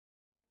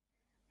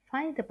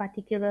Find the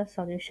particular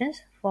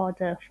solutions for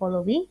the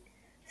following.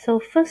 So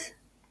first,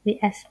 we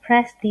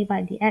express dy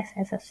dx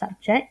as a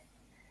subject.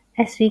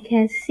 As we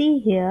can see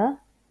here,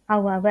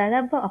 our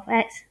variable of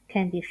x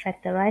can be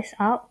factorized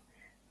out,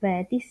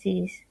 where this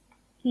is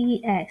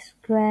ex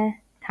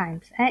squared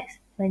times x.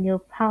 When you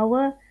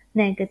power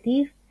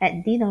negative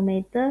at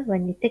denominator,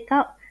 when you take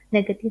out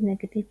negative,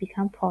 negative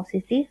become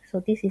positive.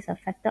 So this is a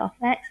factor of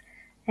x,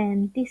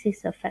 and this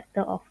is a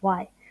factor of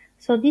y.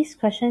 So this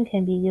question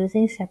can be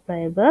using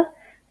separable.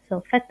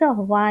 So factor of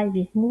y,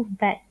 we move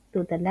back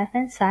to the left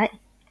hand side,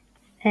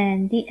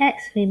 and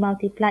dx, we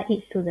multiply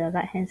it to the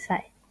right hand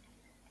side.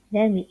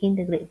 Then we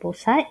integrate both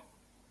sides.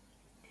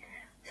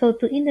 So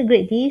to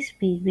integrate this,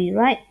 we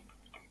rewrite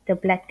the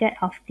bracket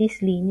of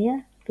this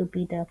linear to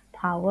be the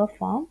power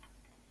form.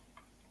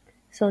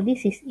 So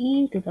this is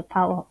e to the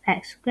power of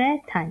x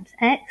squared times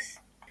x.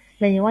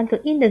 When you want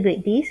to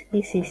integrate this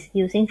is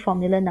using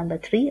formula number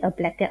 3, a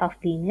bracket of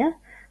linear.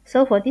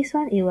 So for this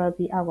one, it will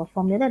be our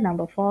formula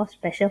number 4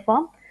 special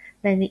form.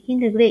 When we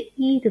integrate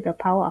e to the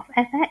power of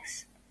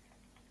fx,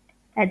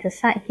 at the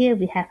side here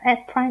we have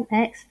f prime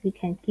x, we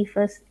can give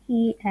us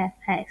e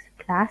fx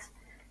plus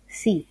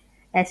c.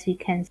 As we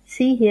can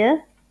see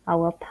here,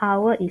 our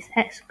power is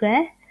x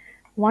squared.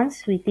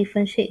 Once we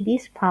differentiate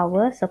this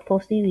power,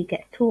 supposedly we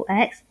get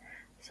 2x.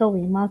 So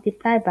we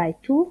multiply by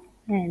 2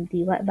 and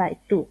divide by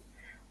 2.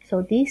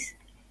 So this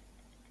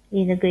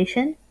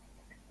integration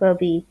will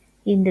be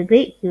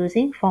integrate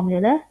using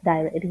formula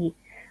directly.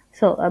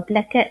 So a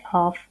bracket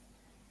of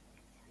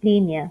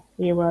linear,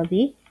 it will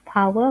be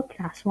power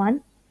plus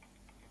 1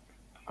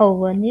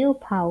 over new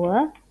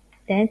power,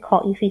 then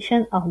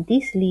coefficient of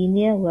this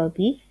linear will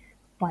be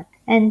 1.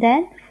 And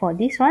then for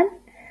this one,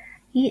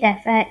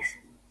 efx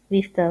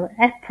with the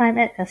f prime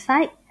at the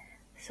side,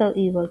 so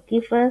it will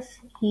give us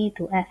e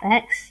to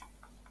fx,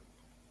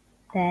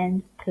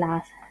 then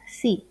plus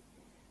c.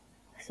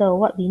 So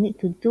what we need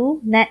to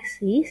do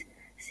next is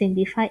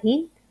simplify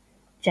in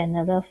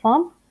general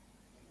form.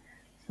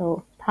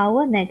 So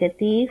power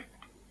negative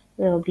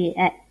will be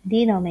at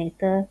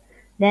denominator,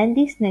 then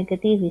this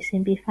negative we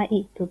simplify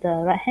it to the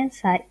right hand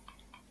side.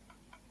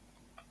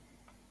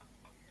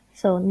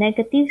 So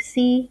negative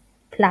c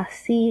plus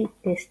c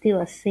is still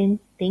the same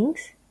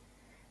things.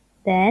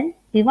 Then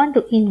we want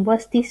to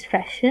inverse this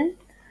fraction,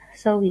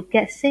 so we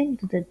get same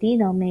to the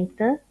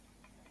denominator.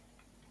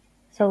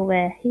 So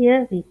where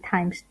here we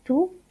times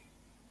 2.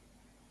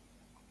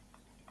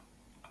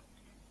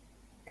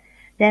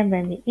 Then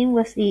when we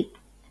inverse it,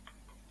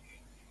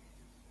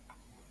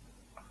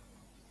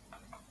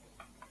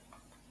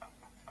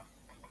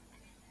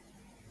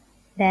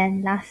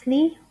 then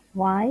lastly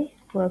y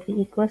will be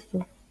equals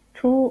to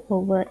 2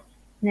 over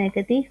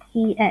negative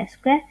ex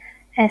squared.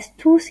 As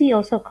 2c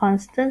also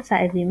constant, so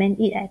I remain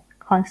it at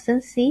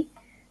constant c,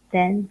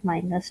 then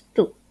minus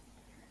 2.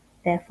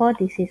 Therefore,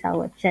 this is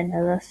our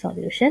general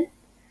solution.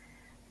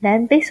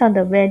 Then based on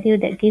the value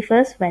that gives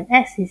us when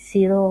x is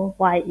 0,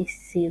 y is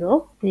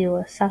 0, we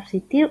will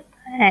substitute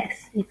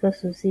x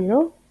equals to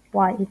 0,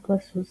 y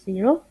equals to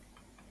 0.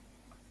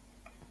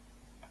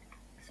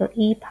 So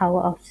e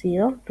power of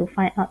 0 to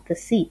find out the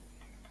c.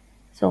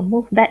 So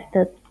move back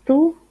the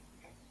 2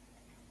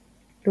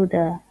 to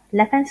the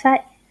left hand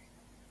side.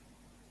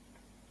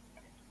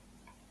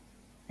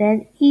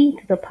 Then e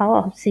to the power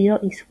of 0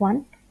 is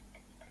 1.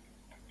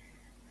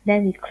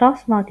 Then we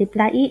cross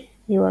multiply it.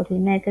 It will be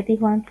negative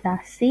 1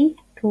 plus c.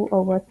 2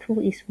 over 2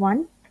 is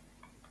 1.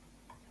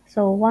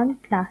 So 1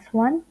 plus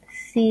 1,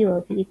 c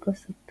will be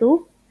equals to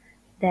 2.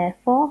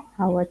 Therefore,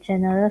 our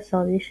general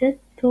solution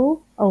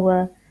 2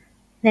 over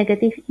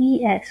negative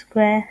ex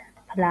squared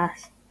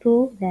plus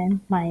 2, then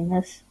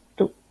minus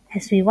 2.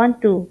 As we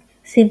want to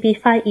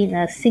simplify in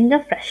a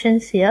single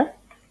fractions here,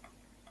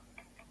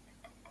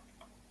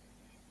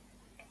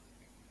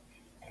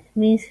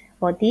 means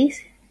for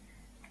this,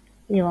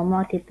 we will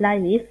multiply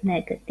with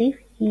negative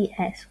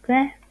ex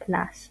squared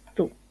plus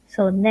 2.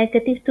 So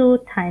negative 2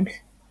 times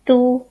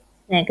 2,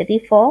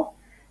 negative 4,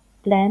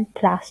 then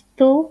plus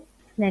 2,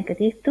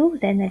 negative 2,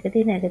 then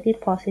negative,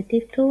 negative,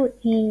 positive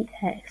 2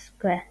 ex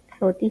squared.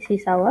 So this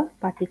is our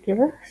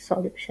particular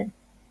solution.